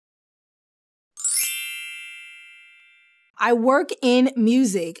I work in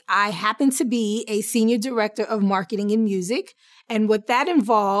music. I happen to be a senior director of marketing in music. And what that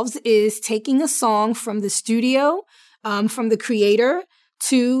involves is taking a song from the studio, from the creator,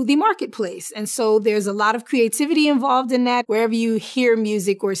 to the marketplace. And so there's a lot of creativity involved in that. Wherever you hear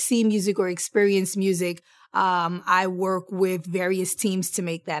music or see music or experience music, I work with various teams to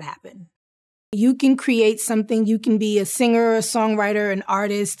make that happen. You can create something. You can be a singer, a songwriter, an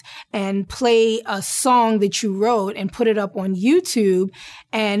artist, and play a song that you wrote and put it up on YouTube,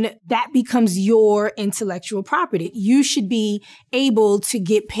 and that becomes your intellectual property. You should be able to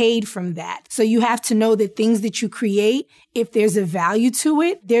get paid from that. So you have to know that things that you create, if there's a value to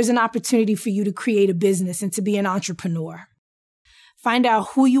it, there's an opportunity for you to create a business and to be an entrepreneur. Find out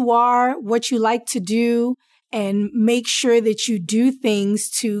who you are, what you like to do, and make sure that you do things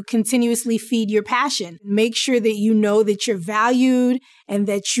to continuously feed your passion. Make sure that you know that you're valued and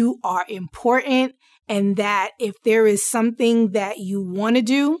that you are important, and that if there is something that you want to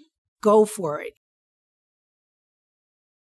do, go for it.